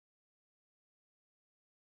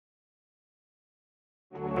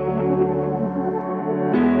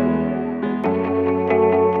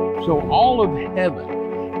So all of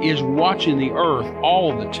heaven is watching the earth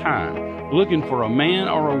all the time, looking for a man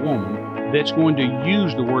or a woman that's going to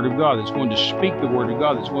use the Word of God, that's going to speak the Word of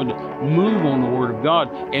God, that's going to move on the Word of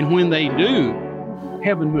God. And when they do,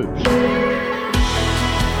 heaven moves.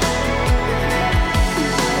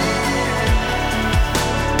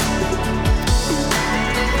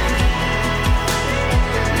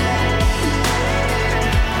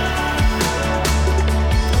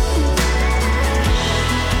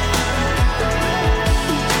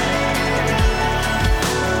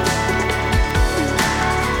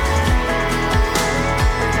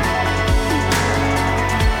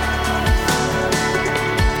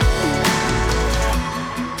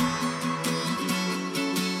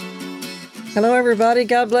 Hello, everybody.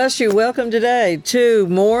 God bless you. Welcome today to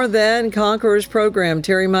More Than Conquerors program,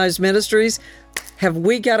 Terry Mize Ministries. Have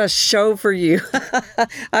we got a show for you?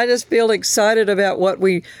 I just feel excited about what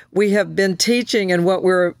we have been teaching and what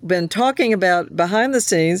we've been talking about behind the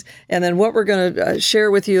scenes, and then what we're going to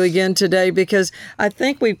share with you again today, because I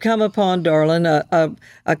think we've come upon, darling,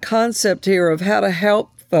 a concept here of how to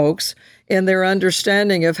help folks in their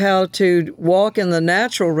understanding of how to walk in the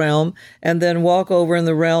natural realm and then walk over in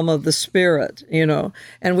the realm of the spirit, you know.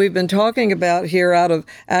 And we've been talking about here out of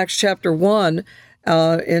Acts chapter 1,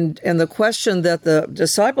 and the question that the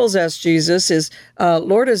disciples asked Jesus is,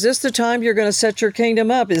 Lord, is this the time you're going to set your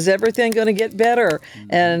kingdom up? Is everything going to get better?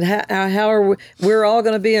 And how are we're all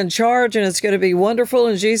going to be in charge, and it's going to be wonderful,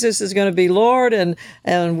 and Jesus is going to be Lord, and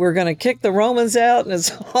we're going to kick the Romans out, and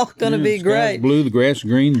it's all going to be the great. sky's blue, the grass is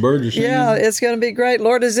green, the birds are singing. Yeah, it's going to be great.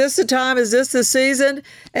 Lord, is this the time? Is this the season?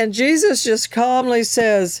 And Jesus just calmly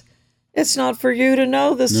says, it's not for you to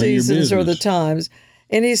know the seasons or the times.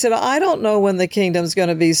 And he said, I don't know when the kingdom's going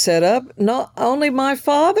to be set up. Not only my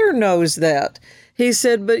Father knows that. He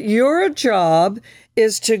said, but your job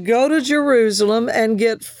is to go to Jerusalem and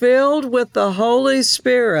get filled with the Holy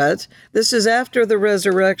Spirit. This is after the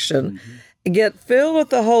resurrection. Mm-hmm. Get filled with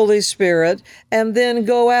the Holy Spirit, and then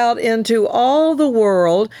go out into all the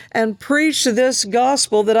world and preach this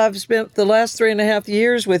gospel that I've spent the last 3.5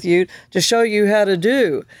 years with you to show you how to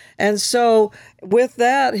do. And so with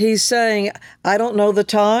that, he's saying, I don't know the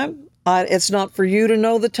time. It's not for you to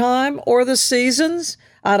know the time or the seasons.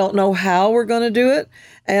 I don't know how we're going to do it.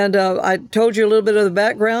 And I told you a little bit of the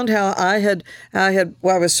background, how I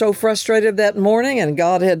was so frustrated that morning, and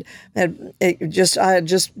God I had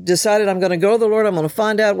just decided I'm going to go to the Lord. I'm going to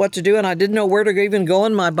find out what to do. And I didn't know where to even go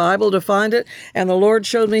in my Bible to find it. And the Lord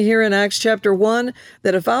showed me here in Acts chapter 1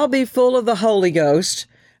 that if I'll be full of the Holy Ghost,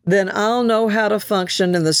 then I'll know how to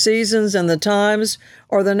function in the seasons and the times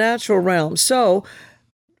or the natural realm. So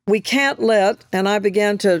we can't let, and I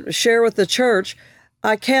began to share with the church,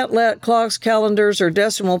 I can't let clocks, calendars, or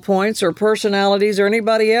decimal points, or personalities, or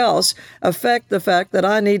anybody else affect the fact that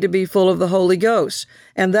I need to be full of the Holy Ghost.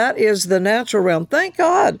 And that is the natural realm. Thank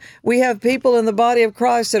God we have people in the body of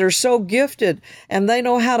Christ that are so gifted, and they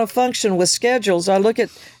know how to function with schedules. I look at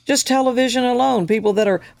just television alone, people that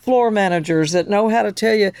are floor managers that know how to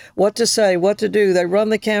tell you what to say, what to do. They run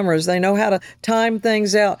the cameras. They know how to time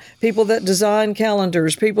things out. People that design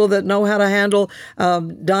calendars, people that know how to handle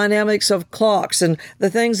dynamics of clocks and the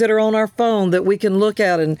things that are on our phone that we can look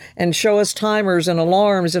at and show us timers and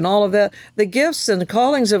alarms and all of that. The gifts and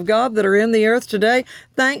callings of God that are in the earth today,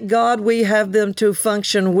 thank God we have them to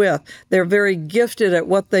function with. They're very gifted at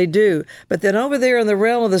what they do. But then over there in the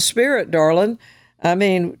realm of the Spirit, darling, I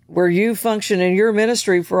mean, where you function in your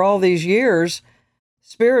ministry for all these years,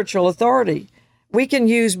 spiritual authority, we can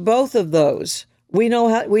use both of those. We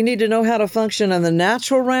need to know how to function in the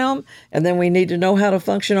natural realm, and then we need to know how to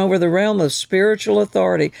function over the realm of spiritual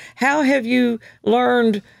authority. How have you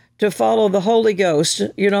learned to follow the Holy Ghost,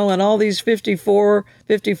 you know, in all these 54,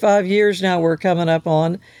 55 years now we're coming up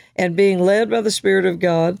on, and being led by the Spirit of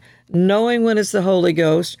God, knowing when it's the Holy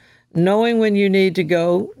Ghost, knowing when you need to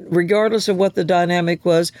go, regardless of what the dynamic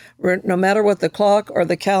was, no matter what the clock or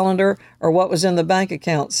the calendar or what was in the bank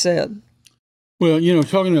account said. Well, you know,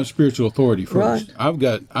 talking about spiritual authority first,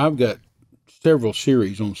 right. I've got several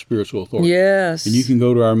series on spiritual authority. Yes. And you can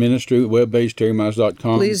go to our ministry, web-based,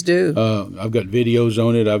 terrymize.com. Please do. I've got videos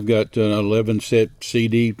on it. I've got an 11-set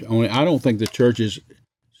CD on it. I don't think the church has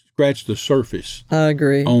scratched the surface. I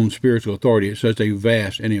agree. On spiritual authority. It's such a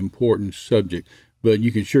vast and important subject. But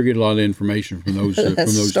you can sure get a lot of information from those. That's from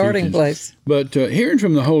those starting teachings. Place. But hearing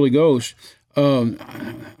from the Holy Ghost, I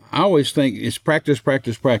always think it's practice,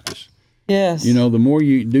 practice, practice. Yes. You know, the more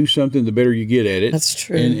you do something, the better you get at it. That's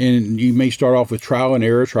true. And you may start off with trial and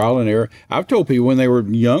error. I've told people when they were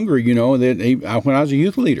younger, you know, that when I was a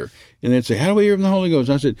youth leader, and they'd say, "How do we hear from the Holy Ghost?"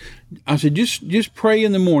 I said, just pray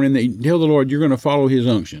in the morning that you tell the Lord you're going to follow His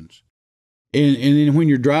unctions. And then when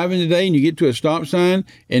you're driving today and you get to a stop sign,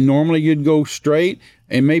 and normally you'd go straight,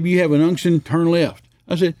 and maybe you have an unction, turn left.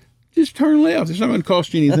 I said, just turn left. It's not going to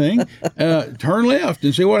cost you anything. Turn left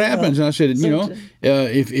and see what happens. And I said, you know,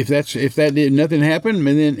 if that did nothing happen,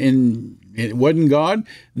 and it wasn't God,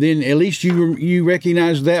 then at least you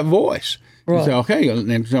recognize that voice. Right. You say, okay,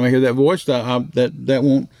 next time I hear that voice, I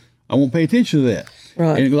won't pay attention to that.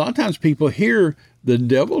 Right. And a lot of times people hear the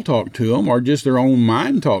devil talk to them, or just their own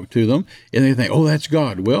mind talk to them, and they think, oh, that's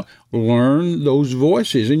God. Well, learn those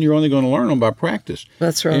voices, and you're only going to learn them by practice.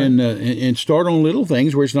 That's right. And start on little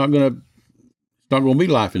things where it's not going to be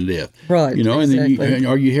life and death. Right. You know, exactly. And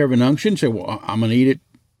then you have an unction, say, well, I'm going to eat at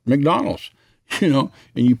McDonald's. You know,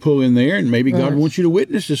 and you pull in there, and maybe God wants you to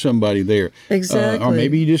witness to somebody there. Exactly. Or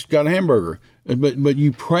maybe you just got a hamburger. But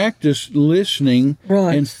you practice listening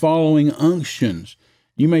and following unctions.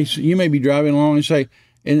 You may be driving along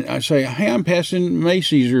and I say, hey, I'm passing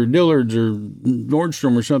Macy's or Dillard's or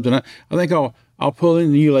Nordstrom or something. I think I'll pull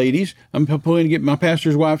in you ladies. I'm pulling to get my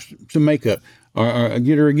pastor's wife some makeup or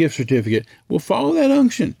get her a gift certificate. Well, follow that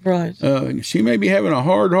unction. Right. She may be having a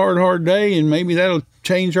hard day, and maybe that'll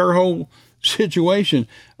change her whole situation.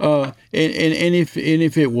 And if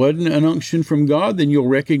it wasn't an unction from God, then you'll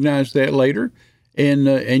recognize that later, and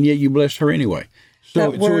yet you bless her anyway.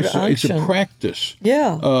 So it's a practice.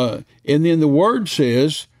 Yeah. And then the word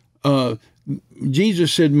says,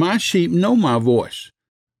 Jesus said, my sheep know my voice.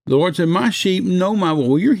 The Lord said, my sheep know my voice.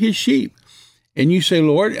 Well, you're His sheep. And you say,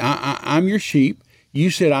 Lord, I'm your sheep.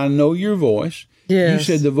 You said, I know your voice. Yes. You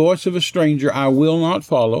said, the voice of a stranger I will not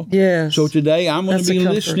follow. Yes. So today I'm going to be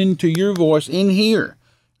listening to your voice in here.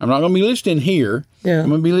 I'm not going to be listening here. Yeah. I'm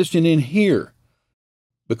going to be listening in here.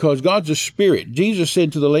 Because God's a spirit. Jesus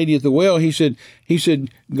said to the lady at the well, he said,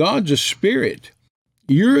 God's a spirit.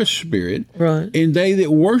 You're a spirit. Right. And they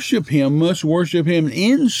that worship Him must worship Him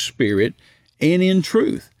in spirit and in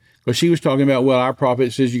truth. Because she was talking about, well, our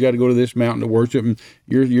prophet says you got to go to this mountain to worship, and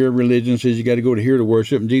your religion says you got to go to here to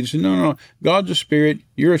worship. And Jesus said, no, God's a spirit.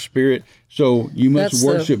 You're a spirit. So you must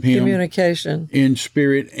worship Him. Communication. In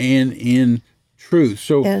spirit and in truth.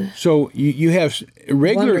 So you have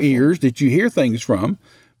regular ears that you hear things from.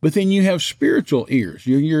 But then you have spiritual ears.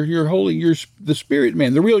 You're holy. You're the spirit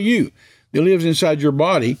man, the real you that lives inside your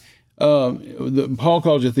body. Paul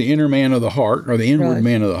calls it the inner man of the heart, or the inward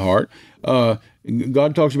man of the heart.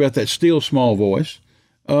 God talks about that still small voice.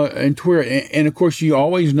 And of course, you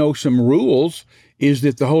always know some rules. Is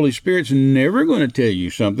that the Holy Spirit's never going to tell you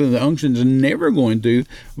something. The unction's never going to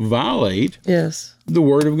violate the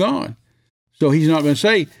Word of God. So He's not going to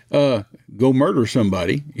say, go murder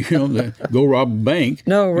somebody, go rob a bank.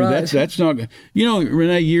 No, right. That's not,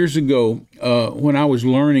 Renee, years ago, when I was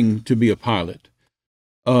learning to be a pilot,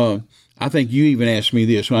 I think you even asked me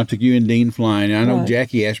this when I took you and Dean flying. I know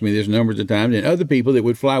Jackie asked me this numbers of times, and other people that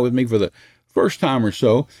would fly with me for the first time or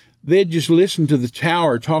so, they'd just listen to the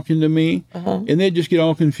tower talking to me, and they'd just get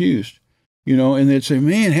all confused. And they'd say,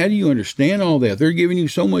 man, how do you understand all that? They're giving you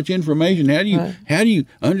so much information. How do you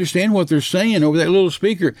understand what they're saying over that little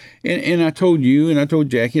speaker? And I told you, and I told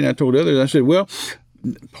Jackie, and I told others, I said, well,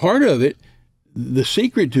 part of it, the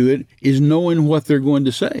secret to it, is knowing what they're going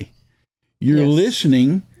to say. You're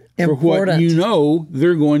listening for what you know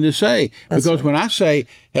they're going to say. Because when I say,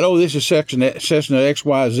 hello, this is Cessna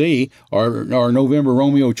XYZ, or November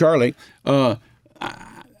Romeo Charlie, and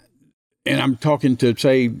I'm talking to,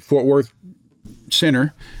 say, Fort Worth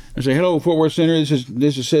Center, I say, hello, Fort Worth Center,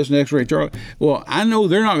 this is Cessna X-Ray Charlie. Well, I know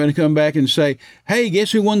they're not going to come back and say, hey,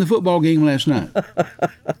 guess who won the football game last night?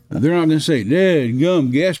 They're not going to say,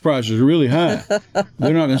 dadgum, gas prices are really high.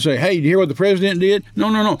 They're not going to say, hey, did you hear what the president did?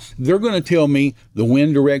 No. They're going to tell me the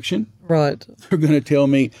wind direction. Right. They're going to tell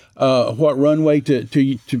me what runway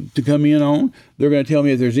to come in on. They're going to tell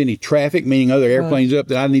me if there's any traffic, meaning other airplanes up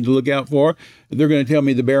that I need to look out for. They're going to tell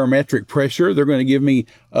me the barometric pressure. They're going to give me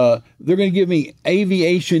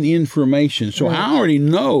aviation information. So I already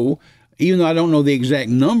know, even though I don't know the exact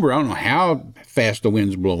number, I don't know how fast the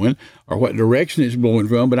wind's blowing or what direction it's blowing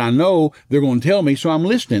from, but I know they're going to tell me, so I'm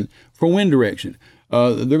listening for wind direction.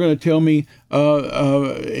 They're going to tell me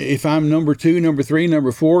if I'm number 2, number 3,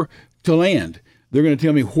 number 4 to land. They're going to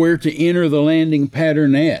tell me where to enter the landing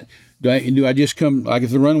pattern at. Do I just come, like if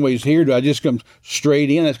the runway's here, do I just come straight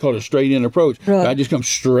in? That's called a straight in approach. Right. Do I just come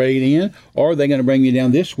straight in? Or are they going to bring me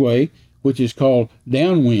down this way, which is called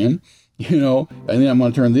downwind? and then I'm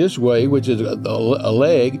going to turn this way, which is a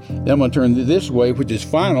leg. Then I'm going to turn this way, which is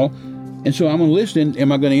final. And so I'm going to listen.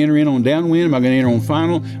 Am I going to enter in on downwind? Am I going to enter on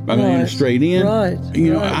final? Am I going to enter straight in?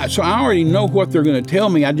 Right. So I already know what they're going to tell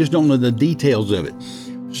me. I just don't know the details of it.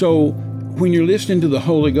 So when you're listening to the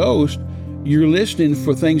Holy Ghost, you're listening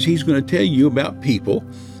for things He's going to tell you about people,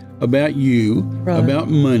 about you, about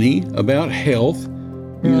money, about health.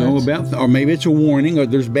 Or maybe it's a warning, or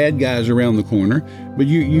there's bad guys around the corner. But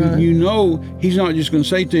you know He's not just going to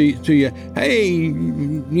say to you, hey,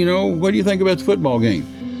 what do you think about the football game?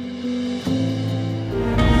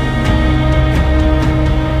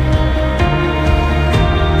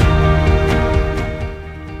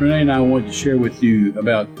 Renee and I wanted to share with you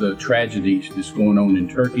about the tragedies that's going on in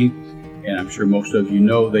Turkey. And I'm sure most of you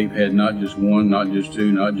know they've had not just one, not just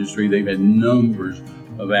two, not just three, they've had numbers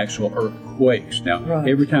of actual earthquakes. Now,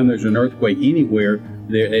 every time there's an earthquake anywhere,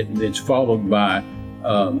 it's followed by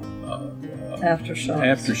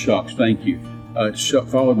aftershocks. Thank you. It's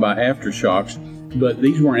followed by aftershocks, but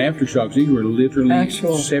these weren't aftershocks. These were literally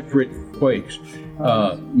separate quakes.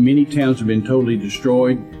 Many towns have been totally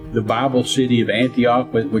destroyed. The Bible city of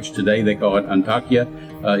Antioch, which today they call it Antakya,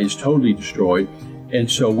 is totally destroyed. And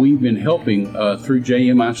so we've been helping through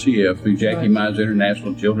JMICF, through Jackie Mize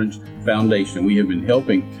International Children's Foundation. We have been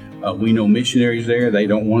helping. We know missionaries there. They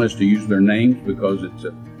don't want us to use their names because it's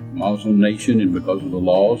a Muslim nation and because of the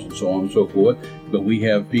laws and so on and so forth. But we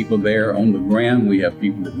have people there on the ground. We have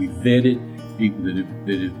people that we vetted, people that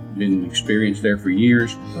have been experienced there for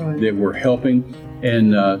years that we're helping.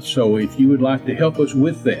 And so if you would like to help us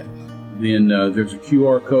with that, then there's a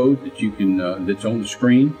QR code that you can that's on the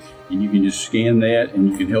screen. And you can just scan that, and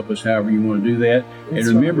you can help us however you want to do that. And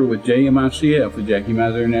remember, with JMICF, the Jackie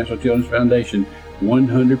Mize International Children's Foundation,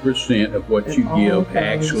 100% of what you give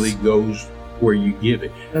actually goes where you give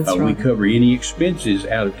it. We cover any expenses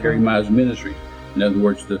out of Terry Mize Ministries. In other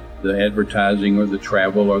words, the advertising or the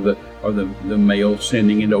travel or the mail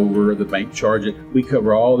sending it over or the bank charge it. We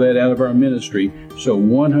cover all that out of our ministry. So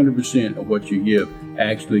 100% of what you give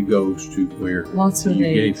actually goes to where you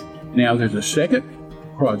gave. Now, there's a second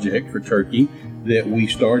project for Turkey that we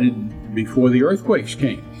started before the earthquakes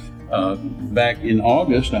came. Back in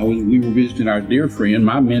August, we were visiting our dear friend,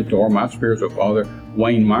 my mentor, my spiritual father,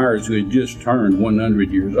 Wayne Myers, who had just turned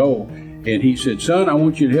 100 years old. And he said, son, I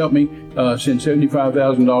want you to help me send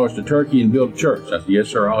 $75,000 to Turkey and build a church. I said, yes,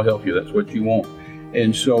 sir, I'll help you. That's what you want.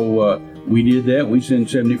 And so we did that. We sent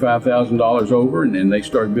 $75,000 over, and then they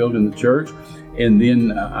started building the church. And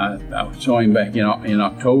then I saw him back in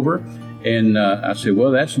October. And I said,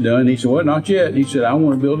 well, that's done. He said, well, not yet. He said, I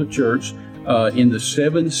want to build a church in the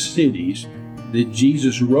 7 cities that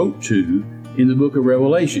Jesus wrote to in the book of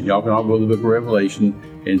Revelation. Y'all can all go to the book of Revelation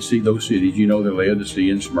and see those cities. The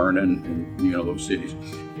Laodicea and Smyrna and those cities.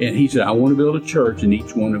 And he said, I want to build a church in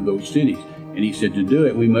each one of those cities. And he said, to do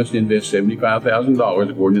it, we must invest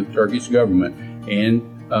 $75,000 according to the Turkish government and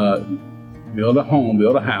build a home,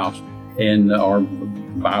 build a house, and or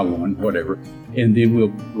buy one, whatever. And then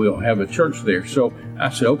we'll have a church there. So I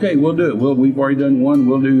said, okay, we'll do it. We've already done one.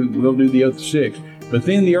 We'll do the other 6. But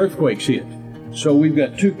then the earthquakes hit. So we've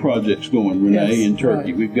got 2 projects going, Renee, in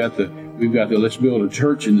Turkey. We've got the let's build a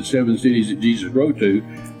church in the 7 cities that Jesus wrote to.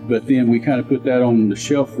 But then we kind of put that on the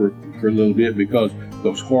shelf for a little bit because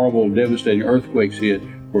those horrible, devastating earthquakes hit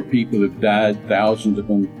where people have died, thousands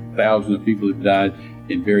upon thousands of people have died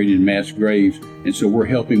and buried in mass graves. And so we're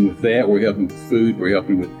helping with that. We're helping with food. We're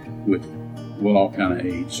helping with all kind of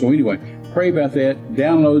aid. So anyway, pray about that.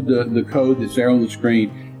 Download the code that's there on the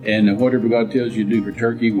screen, and whatever God tells you to do for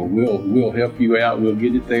Turkey, we'll help you out. We'll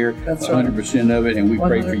get it there, 100% of it, and we 100%.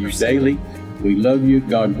 Pray for you daily. We love you.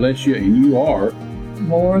 God bless you, and you are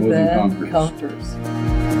more than conquerors.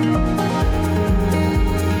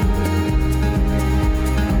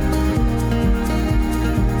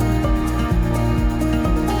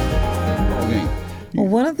 Well,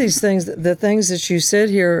 one of these things, the things that you said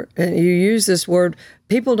here, and you use this word,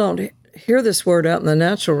 people don't hear this word out in the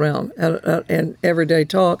natural realm in everyday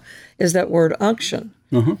talk, is that word unction.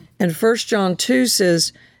 And 1 John 2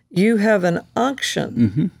 says, you have an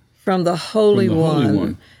unction from the Holy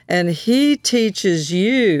One, and He teaches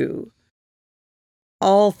you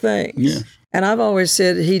all things. Yes. And I've always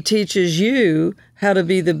said He teaches you how to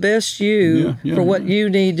be the best you for what you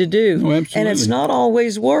need to do. Oh, absolutely. And it's not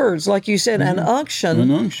always words. Like you said, an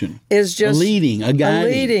unction is just a leading, a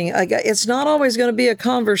guiding. It's not always going to be a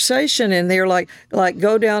conversation in there like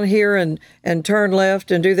go down here and turn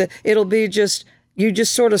left and do that. It'll be just, you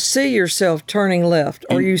just sort of see yourself turning left,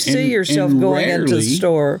 or you see yourself going into the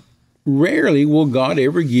store. Rarely will God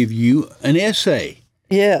ever give you an essay.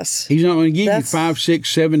 Yes. He's not going to give you 5, 6,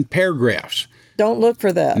 7 paragraphs. Don't look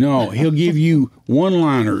for that. No, he'll give you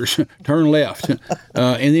one-liners, turn left. And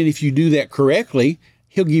then if you do that correctly,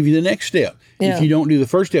 he'll give you the next step. Yeah. If you don't do the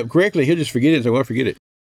first step correctly, he'll just forget it and say, well, forget it.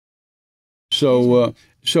 So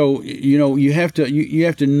you have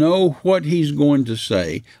to know what he's going to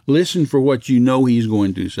say, listen for what you know he's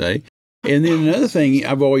going to say. And then another thing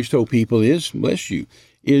I've always told people is, bless you,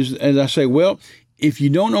 is as I say, well, if you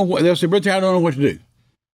don't know what, they'll say, Brother, I don't know what to do.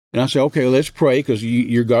 And I say, okay, let's pray, because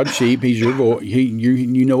you're God's sheep. He's your voice.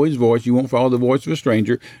 You know his voice. You won't follow the voice of a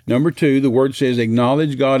stranger. Number 2, the word says,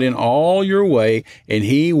 acknowledge God in all your way, and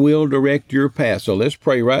he will direct your path. So let's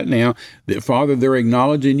pray right now that, Father, they're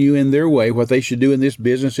acknowledging you in their way, what they should do in this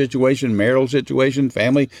business situation, marital situation,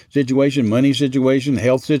 family situation, money situation,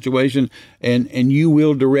 health situation, and you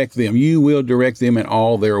will direct them. You will direct them in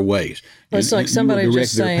all their ways. It's like somebody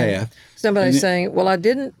just saying, saying, well, I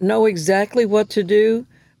didn't know exactly what to do,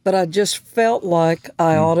 but I just felt like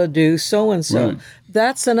I ought to do so-and-so. Right.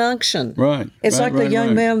 That's an unction. Right. It's like the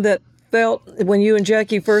young man that felt when you and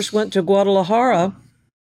Jackie first went to Guadalajara,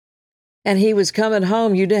 and he was coming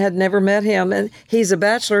home. You had never met him, and he's a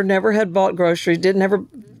bachelor, never had bought groceries, didn't ever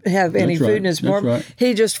have any food in his apartment. Right.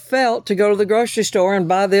 He just felt to go to the grocery store and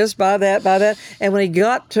buy this, buy that, buy that. And when he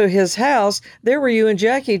got to his house, there were you and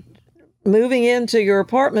Jackie moving into your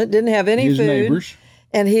apartment, didn't have any his food. Neighbors.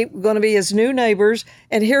 And he going to be his new neighbors.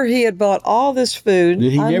 And here he had bought all this food. That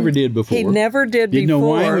he never did before. He never did Didn't before. know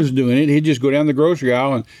why he was doing it. He'd just go down the grocery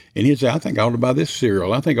aisle and he'd say, I think I ought to buy this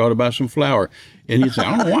cereal. I think I ought to buy some flour. And he'd say,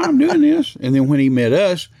 I don't know why I'm doing this. And then when he met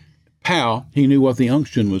us, pow, he knew what the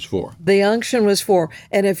unction was for. The unction was for.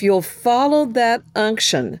 And if you'll follow that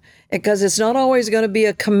unction, because it's not always going to be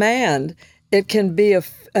a command, it can be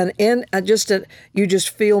you just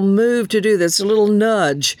feel moved to do this, a little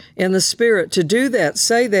nudge in the spirit to do that,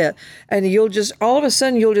 say that, and you'll just all of a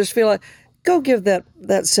sudden you'll just feel like, go give that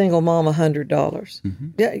single mom $100. Mm-hmm.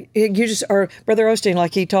 Yeah, you just, or Brother Osteen,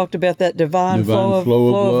 like he talked about that divine flow of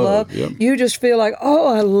love. Yep. You just feel like, oh,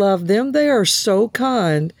 I love them. They are so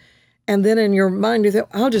kind, and then in your mind you think,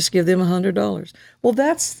 I'll just give them $100. Well,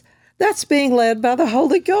 that's being led by the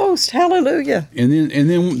Holy Ghost. Hallelujah. And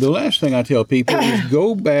then the last thing I tell people is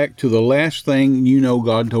go back to the last thing you know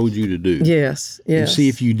God told you to do. Yes. And see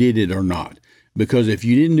if you did it or not. Because if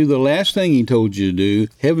you didn't do the last thing he told you to do,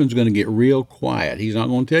 heaven's going to get real quiet. He's not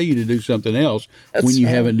going to tell you to do something else when you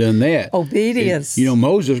haven't done that. Obedience.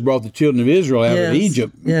 Moses brought the children of Israel out of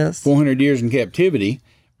Egypt, 400 years in captivity,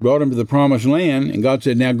 brought them to the promised land, and God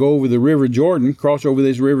said, now go over the river Jordan, cross over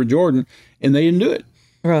this river Jordan, and they didn't do it.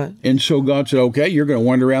 Right. And so God said, okay, you're going to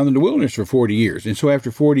wander around in the wilderness for 40 years. And so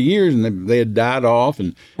after 40 years, and they had died off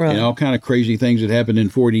and all kind of crazy things had happened in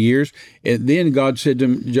 40 years. And then God said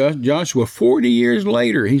to Joshua, 40 years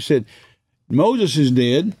later, he said, Moses is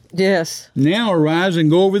dead. Yes. Now arise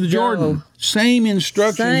and go over the Jordan. Same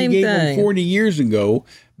instruction he gave them 40 years ago,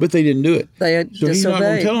 but they didn't do it. So he's not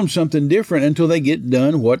going to tell them something different until they get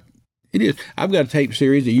done what it is. I've got a tape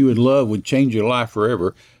series that you would love, would change your life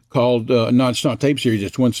forever, called, it's not a tape series,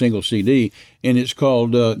 it's one single CD, and it's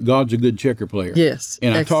called God's a Good Checker Player. Yes.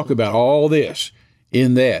 And I talk about all this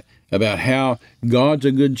in that, about how God's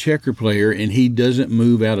a good checker player and he doesn't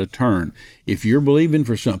move out of turn. If you're believing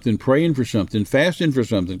for something, praying for something, fasting for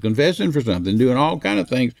something, confessing for something, doing all kind of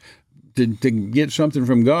things to get something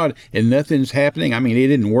from God and nothing's happening, it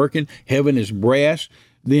isn't working, heaven is brass,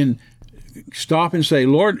 then stop and say,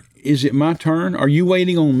 Lord, is it my turn? Are you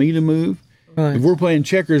waiting on me to move? Right. If we're playing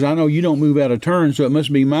checkers, I know you don't move out of turn, so it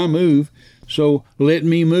must be my move. So let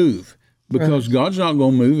me move, because God's not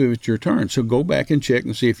going to move if it's your turn. So go back and check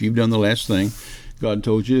and see if you've done the last thing God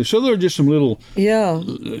told you. So there are just some little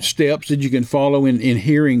steps that you can follow in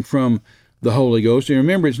hearing from the Holy Ghost. And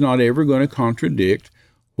remember, it's not ever going to contradict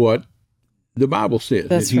what the Bible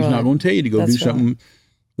says. He's not going to tell you to go do something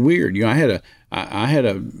weird. I had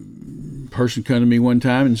a person come to me one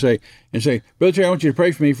time and say, Brother Terry, I want you to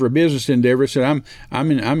pray for me for a business endeavor. I said,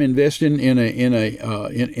 I'm investing in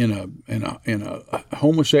a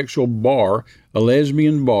homosexual bar, a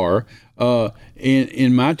lesbian bar,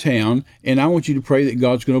 in my town, and I want you to pray that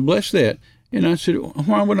God's going to bless that. And I said,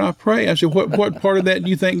 why would I pray? I said, what part of that do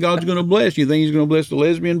you think God's going to bless? You think he's going to bless the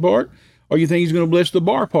lesbian part, or you think he's going to bless the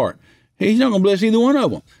bar part? He's not going to bless either one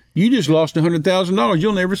of them. You just lost $100,000.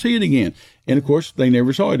 You'll never see it again. And of course, they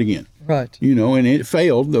never saw it again. Right. And it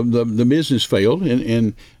failed. The business failed,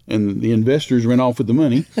 and the investors ran off with the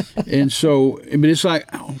money. And so, but it's like,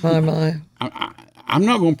 my. I'm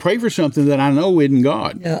not going to pray for something that I know isn't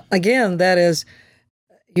God. Yeah. Again, that is,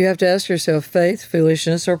 You have to ask yourself, faith,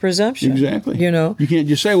 foolishness, or presumption. Exactly. You know, you can't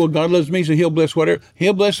just say, "Well, God loves me, so He'll bless whatever.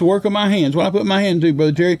 He'll bless the work of my hands. What I put my hand to,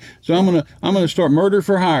 Brother Terry. So I'm gonna start murder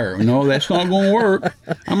for hire. No, that's not going to work.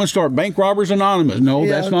 I'm gonna start Bank Robbers Anonymous. No,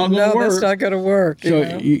 that's not going to work. That's not going to work.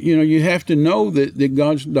 So you have to know that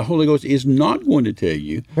the Holy Ghost is not going to tell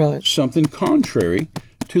you something contrary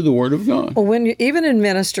to the Word of God. Well, even in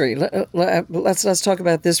ministry, let's talk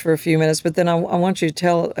about this for a few minutes. But then I want you to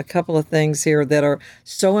tell a couple of things here that are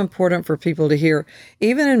so important for people to hear.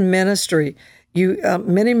 Even in ministry, you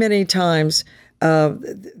many times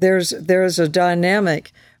there's a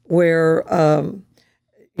dynamic where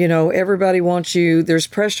everybody wants you. There's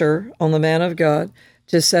pressure on the man of God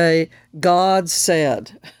to say, God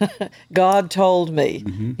said, God told me,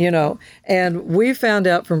 And we found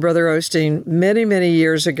out from Brother Osteen many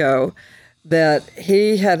years ago that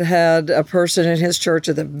he had a person in his church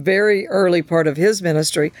at the very early part of his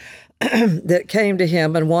ministry that came to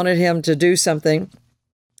him and wanted him to do something.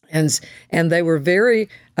 And they were very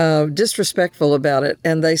disrespectful about it.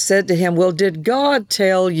 And they said to him, well, did God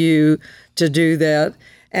tell you to do that?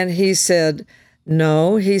 And he said,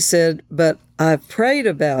 no. He said, but I've prayed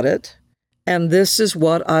about it, and this is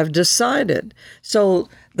what I've decided. So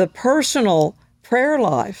the personal prayer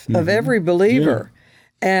life of every believer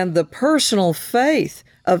and the personal faith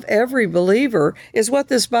of every believer is what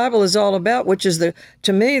this Bible is all about, which is,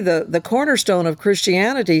 to me, the cornerstone of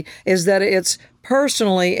Christianity is that it's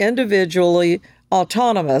personally, individually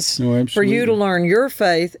autonomous for you to learn your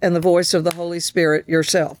faith and the voice of the Holy Spirit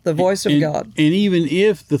yourself, the voice of God. And even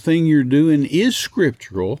if the thing you're doing is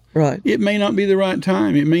scriptural, it may not be the right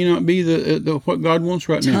time. It may not be the what God wants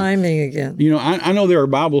right now. Timing again. I know there are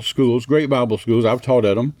Bible schools, great Bible schools, I've taught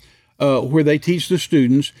at them, where they teach the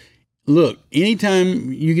students, look,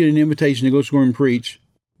 anytime you get an invitation to go somewhere and preach,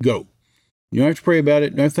 go. You don't have to pray about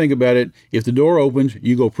it, don't have to think about it. If the door opens,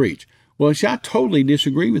 you go preach. Well, see, I totally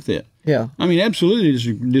disagree with that. Yeah. I mean, absolutely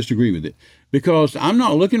disagree with it. Because I'm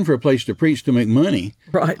not looking for a place to preach to make money.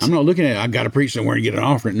 Right. I'm not looking at, I got to preach somewhere to get an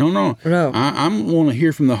offering. No. I want to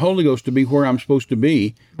hear from the Holy Ghost to be where I'm supposed to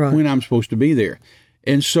be when I'm supposed to be there.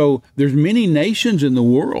 And so there's many nations in the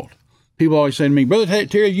world. People always say to me, Brother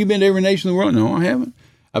Terry, have you been to every nation in the world? No, I haven't.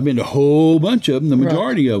 I've been to a whole bunch of them, the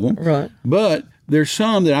majority of them. Right. But there's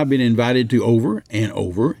some that I've been invited to over and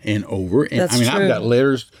over and over. And That's true. I've got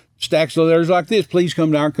letters, stacks of letters like this. Please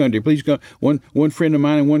come to our country. Please come. One friend of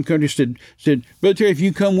mine in one country said, Brother Terry, if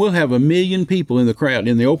you come, we'll have 1 million people in the crowd.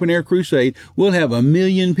 In the open air crusade, we'll have 1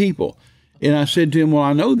 million people. And I said to him, well,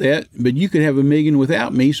 I know that, but you could have 1 million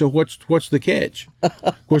without me. So what's the catch?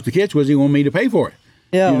 Of course, the catch was he wanted me to pay for it.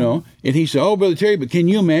 Yeah. And he said, oh, Brother Terry, but can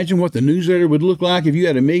you imagine what the newsletter would look like if you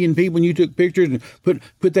had 1 million people and you took pictures and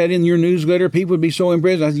put that in your newsletter? People would be so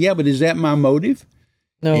impressed. I said, yeah, but is that my motive?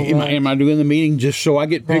 No. Am I doing the meeting just so I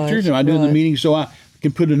get pictures? Am I doing the meeting so I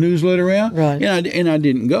can put a newsletter out? Right. And I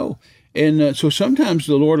didn't go. And so sometimes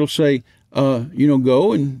the Lord will say,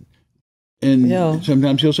 go, and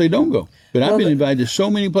sometimes He'll say, don't go. But I've been invited to so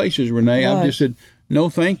many places, Renee. I've just said, no,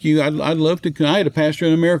 thank you. I'd love to. I had a pastor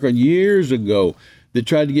in America years ago that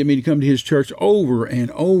tried to get me to come to his church over and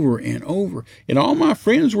over and over. And all my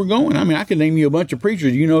friends were going. I mean, I could name you a bunch of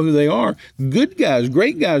preachers. You know who they are. Good guys,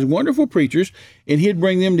 great guys, wonderful preachers. And he'd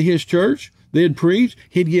bring them to his church. They'd preach.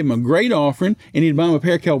 He'd give them a great offering, and he'd buy them a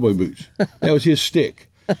pair of cowboy boots. That was his stick.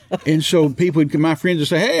 And so my friends would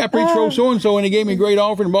say, hey, I preached for so-and-so, and he gave me a great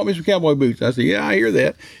offering and bought me some cowboy boots. I said, yeah, I hear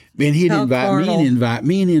that. And he'd invite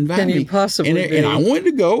me. Can you possibly be? And I wanted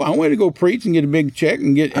to go. I wanted to go preach and get a big check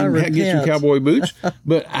and get some cowboy boots,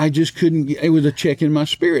 but I just couldn't get. It was a check in my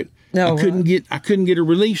spirit. No, I couldn't get a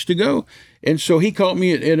release to go. And so he caught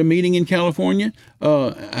me at a meeting in California.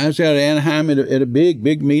 I was out of Anaheim at a big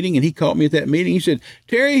meeting, and he caught me at that meeting. He said,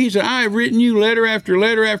 Terry, he said, I have written you letter after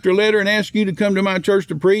letter after letter and asked you to come to my church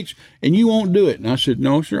to preach, and you won't do it. And I said,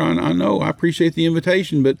 no, sir, I know. I appreciate the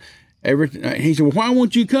invitation, but he said, well, why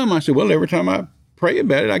won't you come? I said, well, every time I pray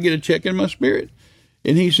about it, I get a check in my spirit.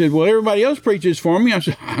 And he said, well, everybody else preaches for me. I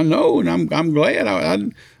said, I know, and I'm glad.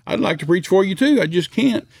 I'd like to preach for you too. I just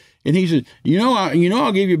can't. And he said,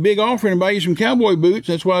 I'll give you a big offering and buy you some cowboy boots.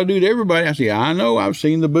 That's what I do to everybody. I said, I know. I've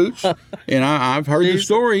seen the boots, and I've heard the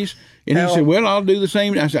stories. And he said, well, I'll do the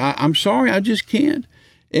same. I said, I'm sorry, I just can't.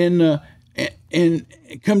 And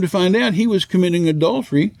come to find out, he was committing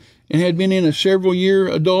adultery and had been in a several-year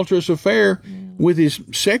adulterous affair with his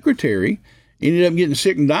secretary. Ended up getting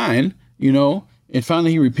sick and dying, and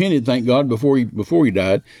finally he repented, thank God, before he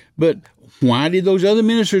died. But why did those other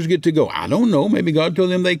ministers get to go? I don't know. Maybe God told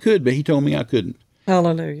them they could, but he told me I couldn't.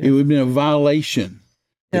 Hallelujah. It would have been a violation.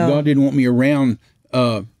 Yeah. God didn't want me around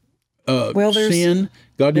sin.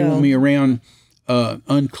 God didn't want me around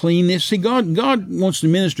uncleanness. See, God wants the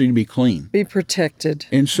ministry to be clean. Be protected.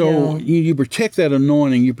 And so you protect that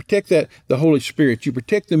anointing. You protect the Holy Spirit. You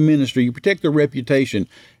protect the ministry. You protect the reputation.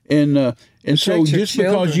 And so just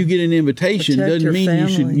because you get an invitation doesn't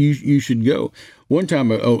mean you should go. One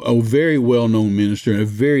time, a very well-known minister and a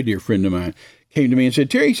very dear friend of mine came to me and said,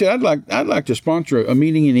 Terry, he said, I'd like to sponsor a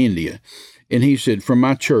meeting in India. And he said, from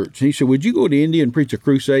my church. And he said, would you go to India and preach a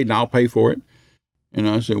crusade and I'll pay for it? And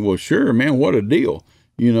I said, well, sure, man, what a deal.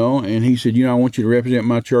 And he said, I want you to represent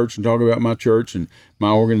my church and talk about my church and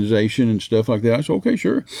my organization and stuff like that. I said, okay,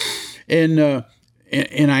 sure. And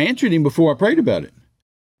I answered him before I prayed about it.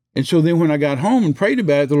 And so then when I got home and prayed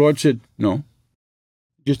about it, the Lord said, no,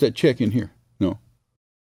 just that check in here. No.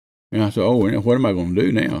 And I said, oh, what am I going to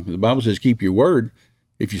do now? The Bible says, keep your word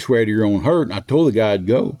if you swear to your own hurt. And I told the guy I'd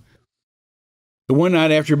go. So one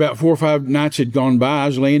night after about 4 or 5 nights had gone by, I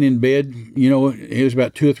was laying in bed. It was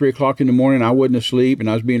about 2 or 3 o'clock in the morning. I wasn't asleep, and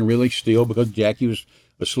I was being really still because Jackie was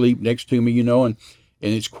asleep next to me, and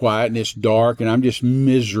it's quiet and it's dark, and I'm just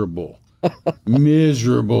miserable.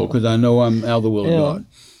 Miserable because I know I'm out of the will of God.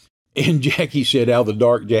 And Jackie said, out of the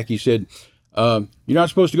dark, Jackie said, you're not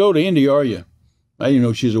supposed to go to India, are you? I didn't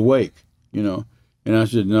know she's awake, And I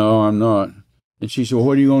said, no, I'm not. And she said, well,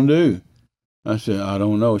 what are you going to do? I said, I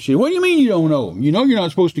don't know. She said, what do you mean you don't know? You know you're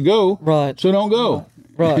not supposed to go. Right. So don't go.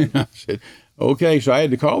 Right. I said, okay. So I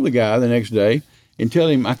had to call the guy the next day and tell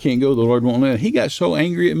him I can't go. The Lord won't let me. He got so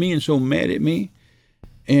angry at me and so mad at me.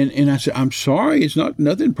 And I said, I'm sorry. It's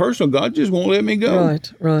nothing personal. God just won't let me go.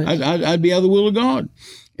 Right. I'd be out of the will of God.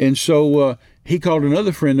 And so he called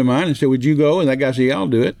another friend of mine and said, would you go? And that guy said, yeah, I'll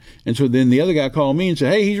do it. And so then the other guy called me and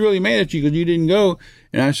said, hey, he's really mad at you because you didn't go.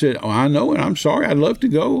 And I said, oh, I know, and I'm sorry. I'd love to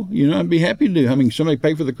go. I'd be happy to do. I mean, somebody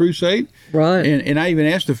pay for the crusade. Right. And I even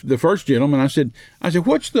asked the first gentleman, I said,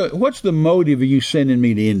 what's the motive of you sending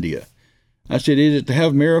me to India? I said, is it to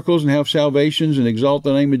have miracles and have salvations and exalt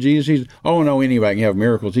the name of Jesus? He said, oh, no, anybody can have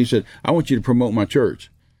miracles. He said, I want you to promote my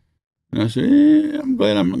church. And I said, I'm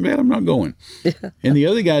glad I'm not going. Yeah. And the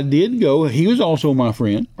other guy did go. He was also my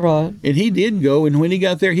friend. Right. And he did go. And when he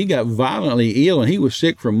got there, he got violently ill, and he was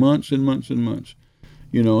sick for months and months and months.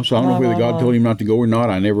 So I don't know whether God told him not to go or not.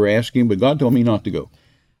 I never asked him, but God told me not to go.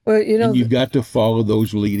 Well, and you've got to follow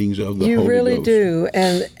those leadings of the Holy Ghost. You really do.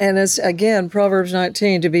 And it's, again, Proverbs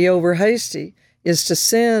 19, to be over hasty is to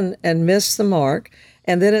sin and miss the mark.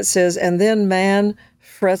 And then it says, and then man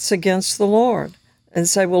frets against the Lord and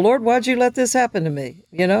say, well, Lord, why'd you let this happen to me?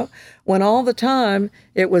 When all the time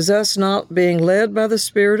it was us not being led by the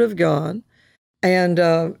Spirit of God, and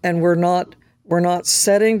we're not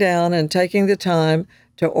setting down and taking the time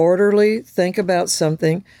to orderly think about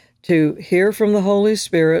something, to hear from the Holy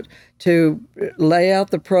Spirit, to lay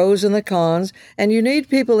out the pros and the cons. And you need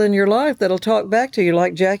people in your life that'll talk back to you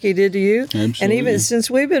like Jackie did to you. Absolutely. And even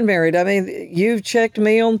since we've been married, I mean, you've checked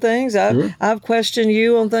me on things. I've questioned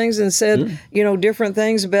you on things and said, different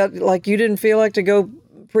things about, like, you didn't feel like to go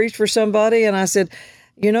preach for somebody. And I said,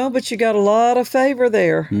 but you got a lot of favor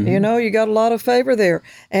there. Mm-hmm. You got a lot of favor there.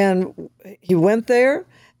 And he went there.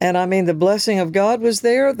 And I mean, the blessing of God was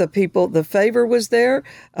there. The favor was there.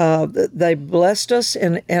 They blessed us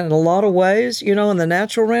in a lot of ways, in the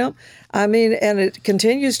natural realm. I mean, and it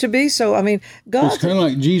continues to be so. I mean, God. It's kind of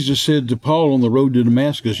like Jesus said to Paul on the road to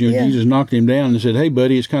Damascus. Jesus knocked him down and said, hey,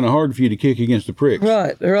 buddy, it's kind of hard for you to kick against the pricks.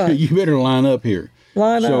 Right. You better line up here.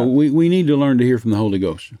 So we need to learn to hear from the Holy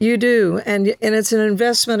Ghost. You do, and it's an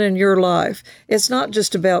investment in your life. It's not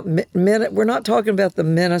just about we're not talking about the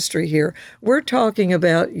ministry here. We're talking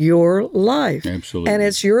about your life. Absolutely. And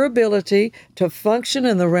it's your ability to function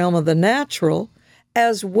in the realm of the natural,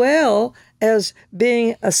 as well as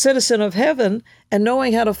being a citizen of heaven and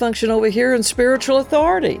knowing how to function over here in spiritual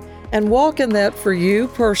authority and walk in that for you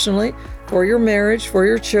personally, for your marriage, for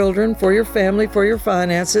your children, for your family, for your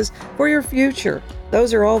finances, for your future.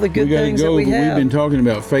 Those are all the good things that we have. We've been talking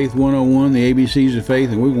about Faith 101, the ABCs of faith,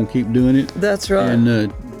 and we're going to keep doing it. That's right.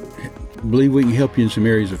 And believe we can help you in some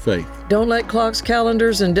areas of faith. Don't let clocks,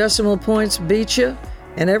 calendars, and decimal points beat you.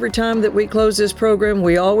 And every time that we close this program,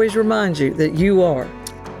 we always remind you that you are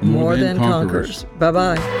more than conquerors.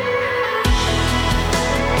 Bye-bye.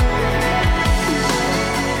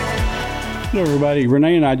 Hello, everybody.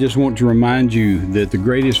 Renee and I just want to remind you that the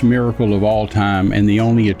greatest miracle of all time and the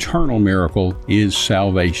only eternal miracle is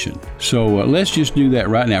salvation. So let's just do that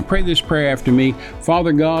right now. Pray this prayer after me.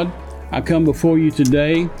 Father God, I come before you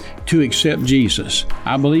today to accept Jesus.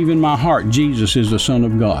 I believe in my heart Jesus is the Son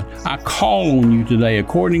of God. I call on you today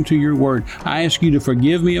according to your word. I ask you to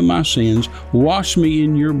forgive me of my sins, wash me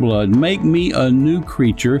in your blood, make me a new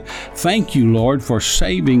creature. Thank you, Lord, for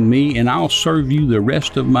saving me, and I'll serve you the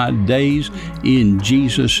rest of my days in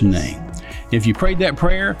Jesus' name. If you prayed that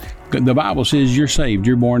prayer, the Bible says you're saved,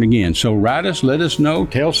 you're born again. So write us, let us know,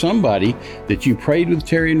 tell somebody that you prayed with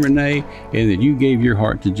Terry and Renee and that you gave your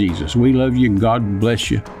heart to Jesus. We love you. God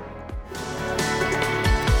bless you.